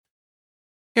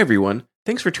Hey everyone,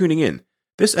 thanks for tuning in.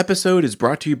 This episode is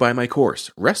brought to you by my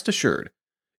course, Rest Assured.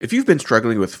 If you've been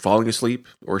struggling with falling asleep,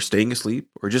 or staying asleep,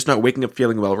 or just not waking up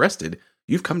feeling well rested,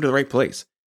 you've come to the right place.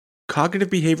 Cognitive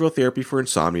behavioral therapy for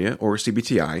insomnia, or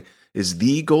CBTI, is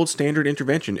the gold standard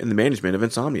intervention in the management of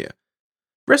insomnia.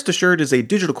 Rest Assured is a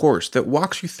digital course that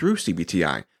walks you through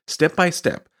CBTI, step by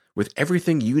step, with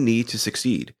everything you need to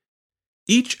succeed.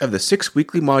 Each of the 6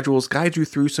 weekly modules guides you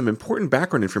through some important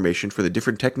background information for the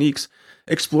different techniques,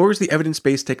 explores the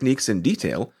evidence-based techniques in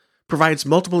detail, provides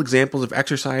multiple examples of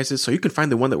exercises so you can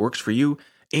find the one that works for you,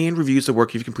 and reviews the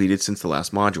work you've completed since the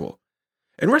last module.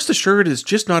 And Rest Assured is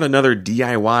just not another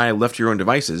DIY left to your own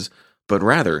devices, but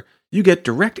rather, you get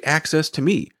direct access to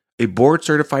me, a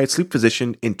board-certified sleep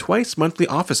physician, in twice monthly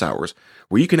office hours,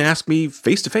 where you can ask me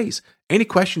face-to-face any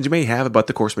questions you may have about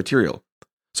the course material.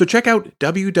 So check out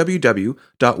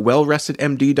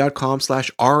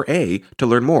www.wellrestedmd.com/RA to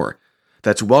learn more.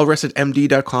 That's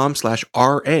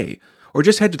wellrestedmd.com/RA, or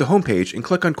just head to the homepage and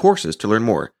click on courses to learn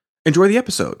more. Enjoy the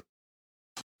episode.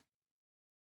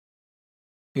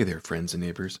 Hey there, friends and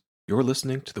neighbors. You're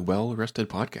listening to the Well Rested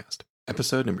Podcast,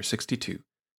 episode number 62,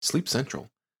 Sleep Central.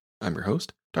 I'm your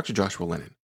host, Dr. Joshua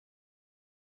Lennon.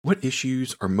 What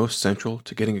issues are most central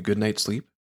to getting a good night's sleep?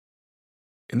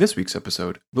 In this week's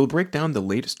episode, we'll break down the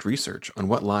latest research on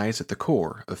what lies at the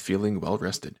core of feeling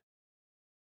well-rested.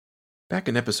 Back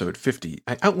in episode 50,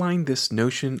 I outlined this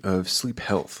notion of sleep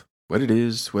health, what it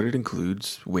is, what it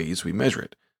includes, ways we measure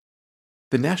it.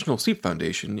 The National Sleep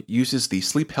Foundation uses the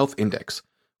Sleep Health Index,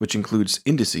 which includes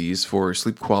indices for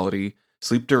sleep quality,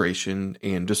 sleep duration,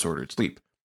 and disordered sleep.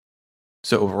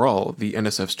 So overall, the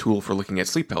NSF's tool for looking at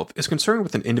sleep health is concerned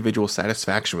with an individual's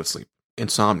satisfaction with sleep,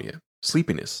 insomnia,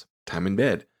 sleepiness, time in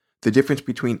bed, the difference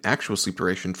between actual sleep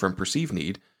duration from perceived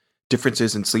need,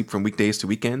 differences in sleep from weekdays to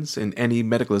weekends, and any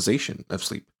medicalization of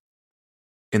sleep.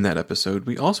 In that episode,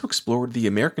 we also explored the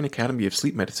American Academy of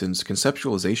Sleep Medicine's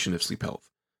conceptualization of sleep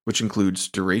health, which includes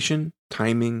duration,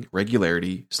 timing,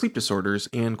 regularity, sleep disorders,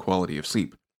 and quality of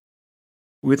sleep.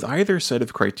 With either set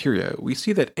of criteria, we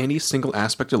see that any single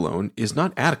aspect alone is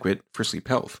not adequate for sleep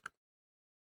health.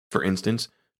 For instance,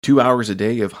 2 hours a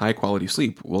day of high-quality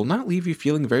sleep will not leave you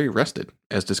feeling very rested,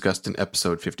 as discussed in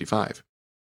episode 55.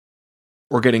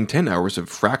 Or getting 10 hours of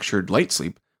fractured light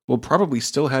sleep will probably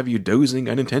still have you dozing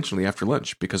unintentionally after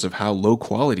lunch because of how low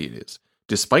quality it is,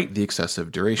 despite the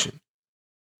excessive duration.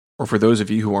 Or for those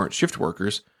of you who aren't shift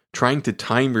workers, trying to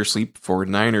time your sleep for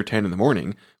 9 or 10 in the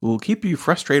morning will keep you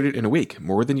frustrated and awake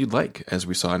more than you'd like, as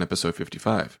we saw in episode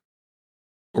 55.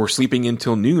 Or sleeping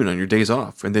until noon on your days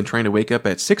off and then trying to wake up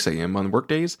at 6 a.m. on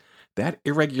workdays, that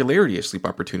irregularity of sleep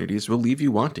opportunities will leave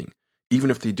you wanting, even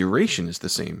if the duration is the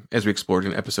same, as we explored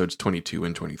in episodes 22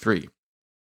 and 23.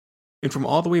 And from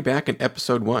all the way back in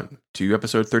episode 1, to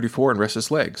episode 34 on restless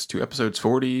legs, to episodes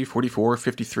 40, 44,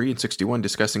 53, and 61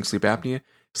 discussing sleep apnea,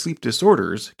 sleep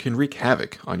disorders can wreak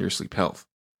havoc on your sleep health.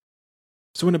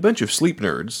 So when a bunch of sleep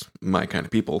nerds, my kind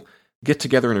of people, get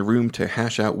together in a room to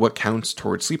hash out what counts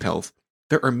towards sleep health,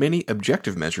 there are many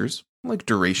objective measures, like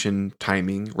duration,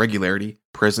 timing, regularity,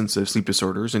 presence of sleep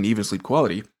disorders, and even sleep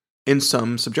quality, and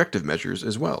some subjective measures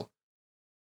as well.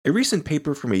 A recent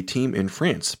paper from a team in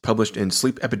France published in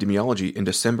Sleep Epidemiology in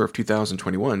December of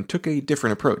 2021 took a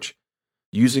different approach.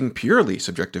 Using purely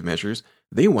subjective measures,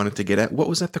 they wanted to get at what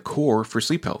was at the core for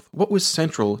sleep health, what was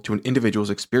central to an individual's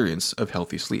experience of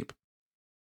healthy sleep.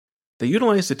 They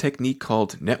utilized a technique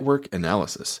called network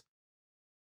analysis.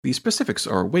 The specifics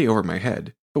are way over my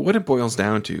head, but what it boils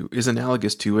down to is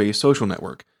analogous to a social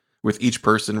network, with each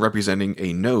person representing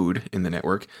a node in the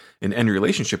network and any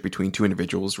relationship between two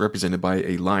individuals represented by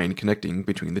a line connecting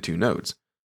between the two nodes.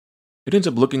 It ends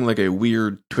up looking like a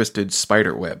weird, twisted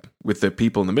spider web, with the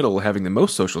people in the middle having the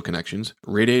most social connections,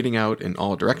 radiating out in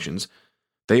all directions.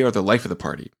 They are the life of the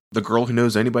party, the girl who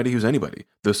knows anybody who's anybody,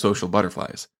 the social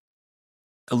butterflies.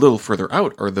 A little further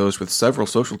out are those with several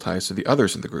social ties to the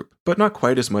others in the group, but not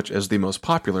quite as much as the most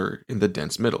popular in the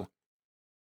dense middle.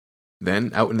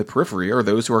 Then, out in the periphery are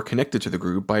those who are connected to the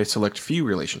group by a select few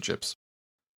relationships.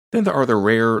 Then there are the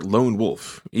rare lone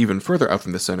wolf, even further out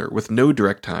from the center, with no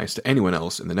direct ties to anyone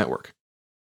else in the network.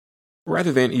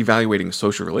 Rather than evaluating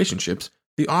social relationships,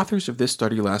 the authors of this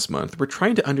study last month were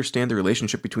trying to understand the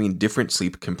relationship between different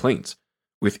sleep complaints,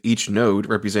 with each node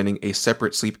representing a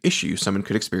separate sleep issue someone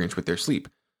could experience with their sleep,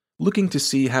 looking to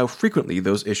see how frequently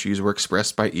those issues were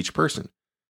expressed by each person.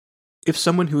 If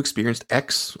someone who experienced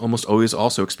X almost always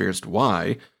also experienced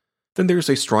Y, then there's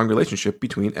a strong relationship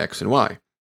between X and Y.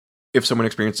 If someone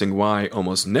experiencing Y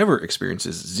almost never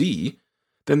experiences Z,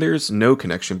 then there's no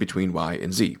connection between Y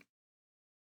and Z.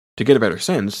 To get a better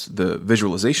sense, the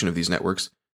visualization of these networks,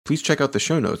 please check out the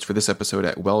show notes for this episode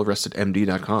at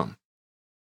wellrestedmd.com.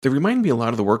 They remind me a lot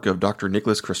of the work of Dr.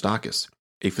 Nicholas Christakis,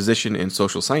 a physician and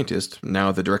social scientist,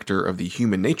 now the director of the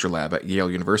Human Nature Lab at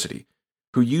Yale University,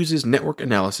 who uses network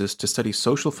analysis to study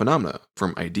social phenomena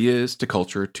from ideas to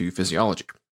culture to physiology.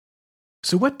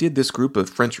 So what did this group of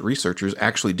French researchers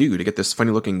actually do to get this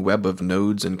funny-looking web of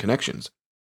nodes and connections?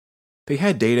 They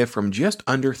had data from just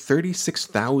under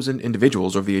 36,000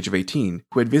 individuals over the age of 18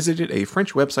 who had visited a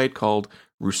French website called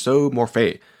Rousseau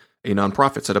Morphe, a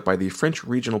nonprofit set up by the French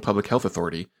Regional Public Health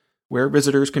Authority, where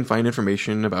visitors can find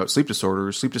information about sleep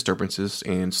disorders, sleep disturbances,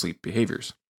 and sleep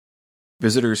behaviors.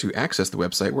 Visitors who accessed the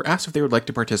website were asked if they would like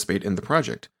to participate in the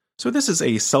project. So this is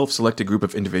a self-selected group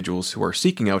of individuals who are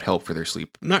seeking out help for their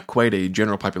sleep, not quite a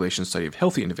general population study of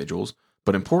healthy individuals,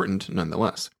 but important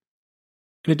nonetheless.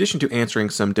 In addition to answering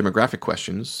some demographic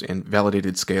questions and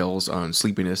validated scales on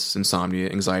sleepiness, insomnia,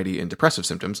 anxiety, and depressive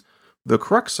symptoms, the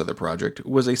crux of the project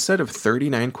was a set of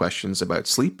 39 questions about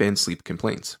sleep and sleep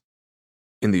complaints.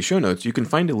 In the show notes, you can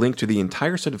find a link to the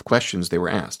entire set of questions they were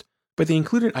asked, but they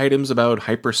included items about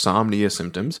hypersomnia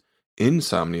symptoms,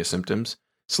 insomnia symptoms,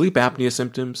 sleep apnea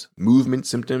symptoms, movement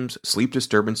symptoms, sleep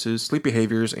disturbances, sleep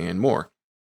behaviors, and more.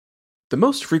 The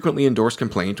most frequently endorsed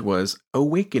complaint was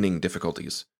awakening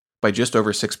difficulties, by just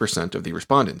over 6% of the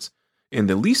respondents, and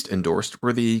the least endorsed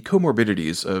were the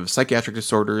comorbidities of psychiatric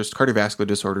disorders, cardiovascular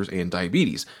disorders, and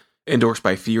diabetes, endorsed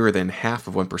by fewer than half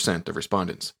of 1% of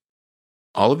respondents.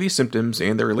 All of these symptoms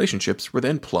and their relationships were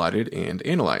then plotted and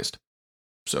analyzed.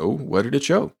 So, what did it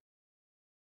show?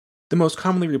 The most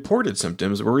commonly reported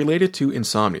symptoms were related to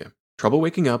insomnia, trouble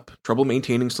waking up, trouble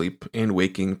maintaining sleep, and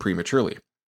waking prematurely.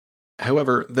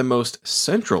 However, the most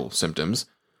central symptoms,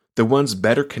 the ones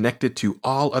better connected to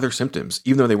all other symptoms,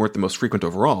 even though they weren't the most frequent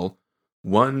overall,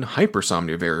 one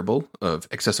hypersomnia variable of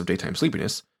excessive daytime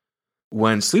sleepiness,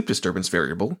 one sleep disturbance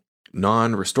variable,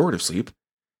 non-restorative sleep,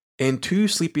 and two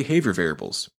sleep behavior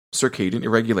variables, circadian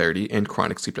irregularity and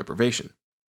chronic sleep deprivation.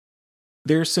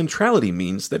 Their centrality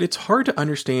means that it's hard to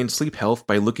understand sleep health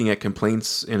by looking at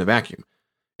complaints in a vacuum,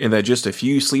 and that just a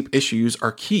few sleep issues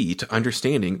are key to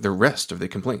understanding the rest of the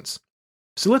complaints.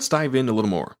 So let's dive in a little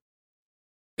more.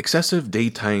 Excessive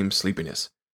daytime sleepiness.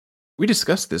 We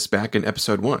discussed this back in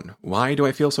episode 1. Why do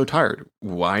I feel so tired?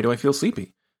 Why do I feel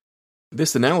sleepy?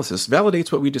 This analysis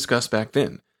validates what we discussed back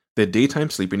then, that daytime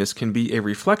sleepiness can be a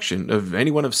reflection of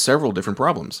any one of several different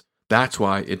problems. That's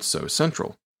why it's so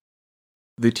central.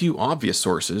 The two obvious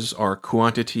sources are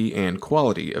quantity and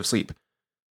quality of sleep.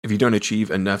 If you don't achieve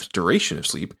enough duration of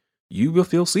sleep, you will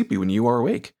feel sleepy when you are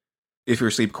awake. If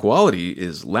your sleep quality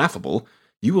is laughable,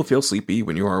 you will feel sleepy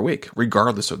when you are awake,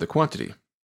 regardless of the quantity.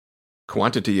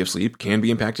 Quantity of sleep can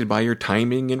be impacted by your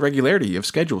timing and regularity of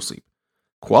scheduled sleep.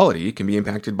 Quality can be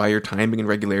impacted by your timing and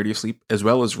regularity of sleep, as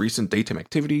well as recent daytime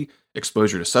activity,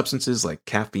 exposure to substances like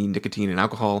caffeine, nicotine, and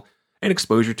alcohol, and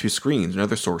exposure to screens and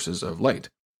other sources of light.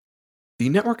 The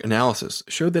network analysis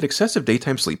showed that excessive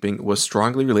daytime sleeping was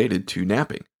strongly related to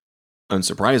napping.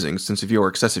 Unsurprising, since if you are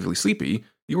excessively sleepy,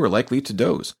 you are likely to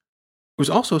doze. It was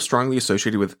also strongly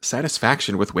associated with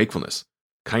satisfaction with wakefulness,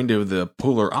 kind of the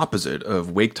polar opposite of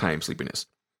wake time sleepiness.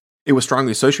 It was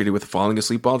strongly associated with falling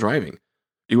asleep while driving.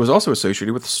 It was also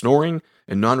associated with snoring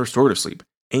and non-restorative sleep,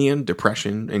 and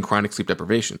depression and chronic sleep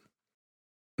deprivation.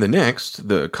 The next,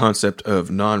 the concept of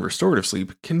non-restorative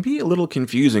sleep, can be a little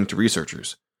confusing to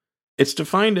researchers. It's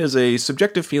defined as a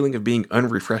subjective feeling of being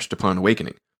unrefreshed upon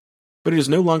awakening, but it is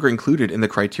no longer included in the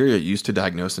criteria used to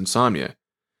diagnose insomnia,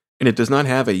 and it does not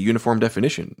have a uniform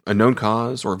definition, a known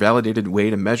cause, or validated way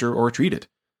to measure or treat it.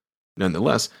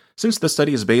 Nonetheless, since the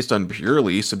study is based on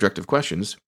purely subjective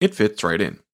questions, it fits right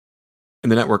in. In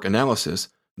the network analysis,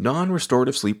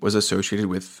 non-restorative sleep was associated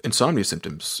with insomnia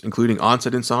symptoms, including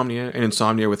onset insomnia and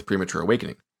insomnia with premature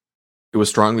awakening. It was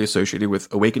strongly associated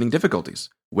with awakening difficulties,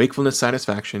 wakefulness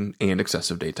satisfaction, and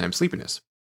excessive daytime sleepiness.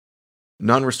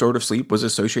 Non-restorative sleep was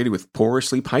associated with poor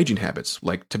sleep hygiene habits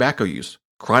like tobacco use,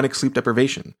 chronic sleep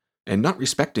deprivation, and not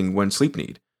respecting one's sleep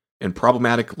need, and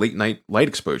problematic late-night light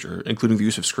exposure, including the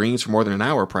use of screens for more than an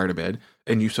hour prior to bed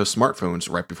and use of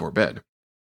smartphones right before bed.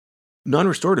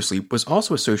 Non-restorative sleep was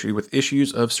also associated with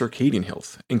issues of circadian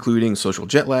health, including social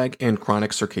jet lag and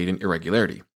chronic circadian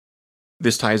irregularity.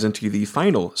 This ties into the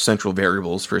final central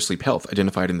variables for sleep health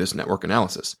identified in this network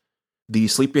analysis, the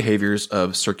sleep behaviors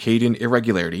of circadian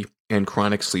irregularity and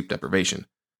chronic sleep deprivation.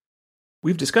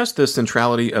 We've discussed the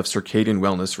centrality of circadian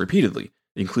wellness repeatedly,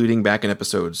 including back in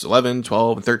episodes 11,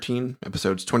 12, and 13,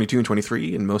 episodes 22 and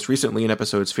 23, and most recently in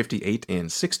episodes 58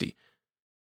 and 60.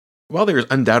 While there is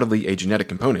undoubtedly a genetic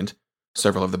component,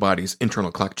 several of the body's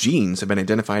internal clock genes have been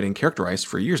identified and characterized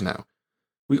for years now.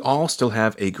 we all still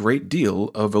have a great deal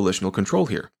of volitional control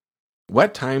here.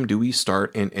 What time do we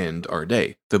start and end our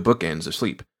day, the bookends of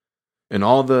sleep? And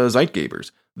all the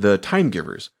Zeitgebers, the time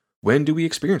givers, when do we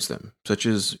experience them, such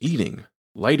as eating,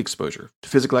 light exposure,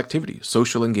 physical activity,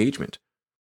 social engagement?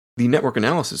 The network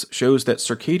analysis shows that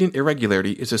circadian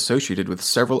irregularity is associated with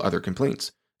several other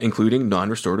complaints, including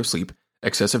non-restorative sleep,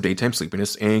 excessive daytime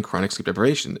sleepiness, and chronic sleep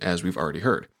deprivation, as we've already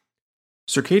heard.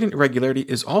 Circadian irregularity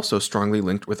is also strongly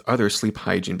linked with other sleep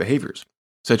hygiene behaviors,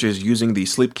 such as using the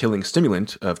sleep-killing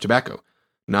stimulant of tobacco,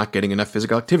 not getting enough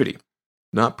physical activity,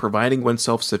 not providing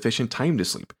oneself sufficient time to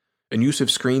sleep, and use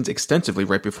of screens extensively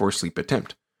right before sleep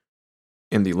attempt.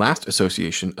 And the last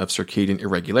association of circadian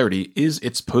irregularity is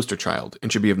its poster child,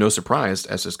 and should be of no surprise,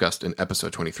 as discussed in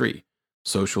episode 23,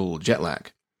 social jet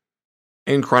lag.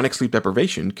 And chronic sleep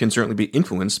deprivation can certainly be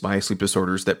influenced by sleep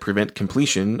disorders that prevent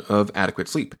completion of adequate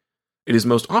sleep. It is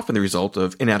most often the result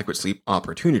of inadequate sleep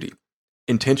opportunity,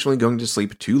 intentionally going to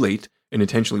sleep too late and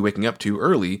intentionally waking up too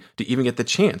early to even get the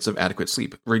chance of adequate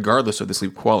sleep, regardless of the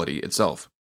sleep quality itself.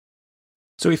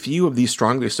 So a few of these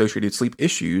strongly associated sleep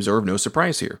issues are of no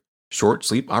surprise here: short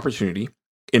sleep opportunity,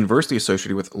 inversely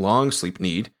associated with long sleep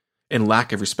need, and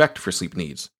lack of respect for sleep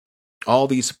needs. All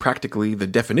these practically the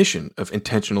definition of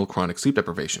intentional chronic sleep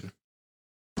deprivation.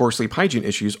 Poor sleep hygiene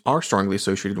issues are strongly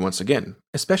associated once again,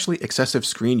 especially excessive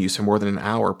screen use for more than an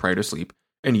hour prior to sleep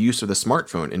and use of the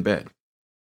smartphone in bed.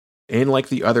 And like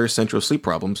the other central sleep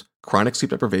problems, chronic sleep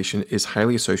deprivation is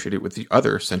highly associated with the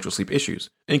other central sleep issues,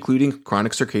 including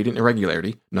chronic circadian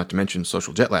irregularity, not to mention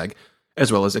social jet lag, as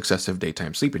well as excessive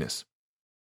daytime sleepiness.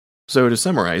 So to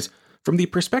summarize, from the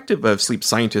perspective of sleep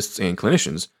scientists and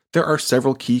clinicians, there are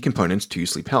several key components to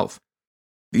sleep health.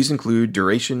 These include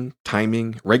duration,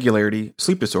 timing, regularity,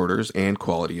 sleep disorders, and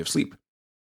quality of sleep.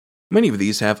 Many of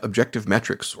these have objective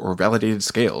metrics or validated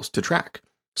scales to track,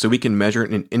 so we can measure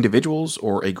an individual's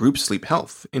or a group's sleep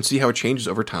health and see how it changes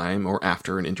over time or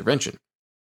after an intervention.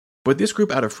 But this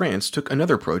group out of France took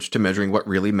another approach to measuring what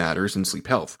really matters in sleep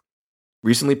health.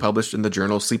 Recently published in the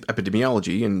journal Sleep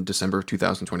Epidemiology in December of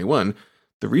 2021,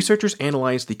 the researchers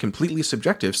analyzed the completely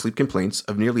subjective sleep complaints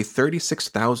of nearly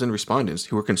 36,000 respondents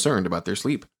who were concerned about their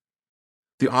sleep.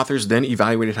 The authors then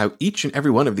evaluated how each and every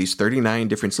one of these 39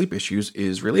 different sleep issues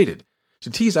is related,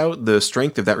 to tease out the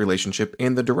strength of that relationship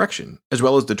and the direction, as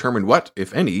well as determine what,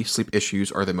 if any, sleep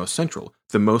issues are the most central,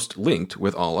 the most linked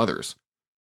with all others.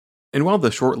 And while the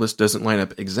shortlist doesn't line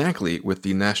up exactly with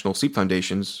the National Sleep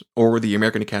Foundation's or the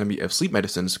American Academy of Sleep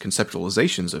Medicine's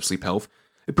conceptualizations of sleep health,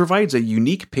 it provides a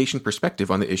unique patient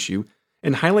perspective on the issue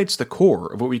and highlights the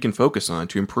core of what we can focus on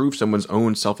to improve someone's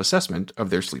own self-assessment of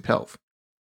their sleep health.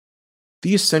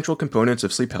 These central components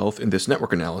of sleep health in this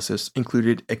network analysis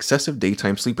included excessive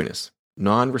daytime sleepiness,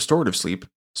 non-restorative sleep,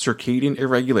 circadian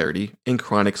irregularity, and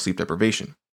chronic sleep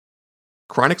deprivation.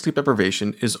 Chronic sleep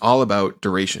deprivation is all about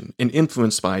duration and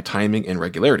influenced by timing and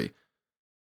regularity.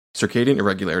 Circadian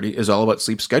irregularity is all about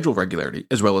sleep schedule regularity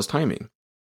as well as timing.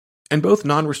 And both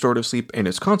non-restorative sleep and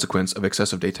its consequence of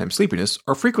excessive daytime sleepiness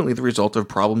are frequently the result of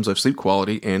problems of sleep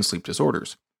quality and sleep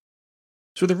disorders.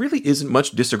 So there really isn't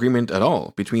much disagreement at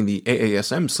all between the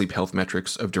AASM sleep health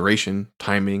metrics of duration,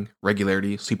 timing,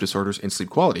 regularity, sleep disorders, and sleep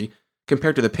quality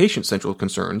compared to the patient-central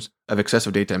concerns of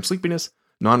excessive daytime sleepiness,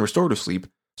 non-restorative sleep,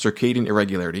 circadian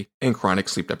irregularity, and chronic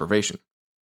sleep deprivation.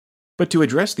 But to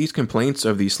address these complaints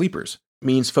of these sleepers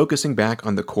means focusing back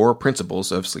on the core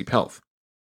principles of sleep health.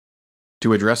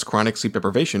 To address chronic sleep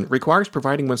deprivation requires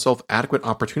providing oneself adequate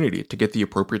opportunity to get the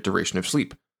appropriate duration of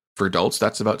sleep. For adults,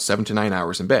 that's about 7 to 9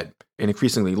 hours in bed, and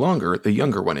increasingly longer the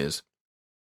younger one is.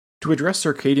 To address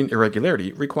circadian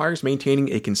irregularity requires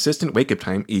maintaining a consistent wake-up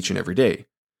time each and every day.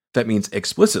 That means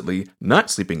explicitly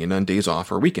not sleeping in on days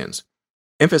off or weekends.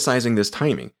 Emphasizing this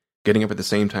timing, getting up at the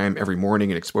same time every morning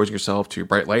and exposing yourself to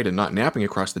bright light and not napping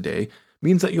across the day,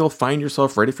 means that you'll find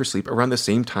yourself ready for sleep around the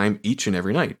same time each and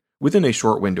every night, within a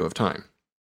short window of time.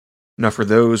 Now, for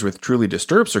those with truly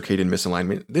disturbed circadian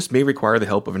misalignment, this may require the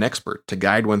help of an expert to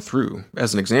guide one through,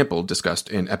 as an example discussed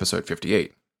in episode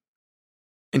 58.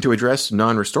 And to address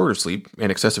non-restorative sleep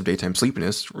and excessive daytime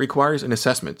sleepiness requires an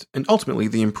assessment and ultimately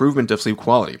the improvement of sleep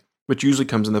quality, which usually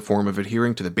comes in the form of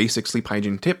adhering to the basic sleep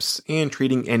hygiene tips and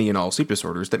treating any and all sleep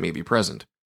disorders that may be present.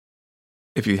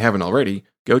 If you haven't already,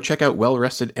 go check out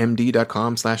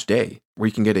wellrestedmd.com/day, where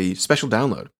you can get a special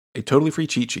download, a totally free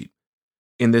cheat sheet.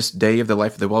 In this Day of the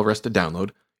Life of the Well-Rested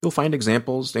download, you'll find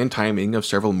examples and timing of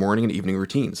several morning and evening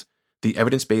routines, the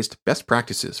evidence-based best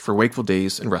practices for wakeful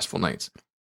days and restful nights.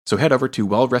 So head over to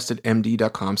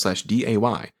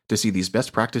wellrestedmd.com/day to see these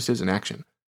best practices in action.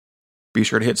 Be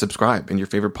sure to hit subscribe in your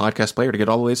favorite podcast player to get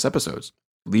all the latest episodes.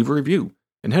 Leave a review.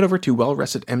 and head over to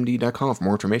wellrestedmd.com for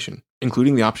more information,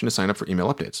 including the option to sign up for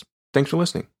email updates. Thanks for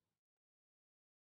listening.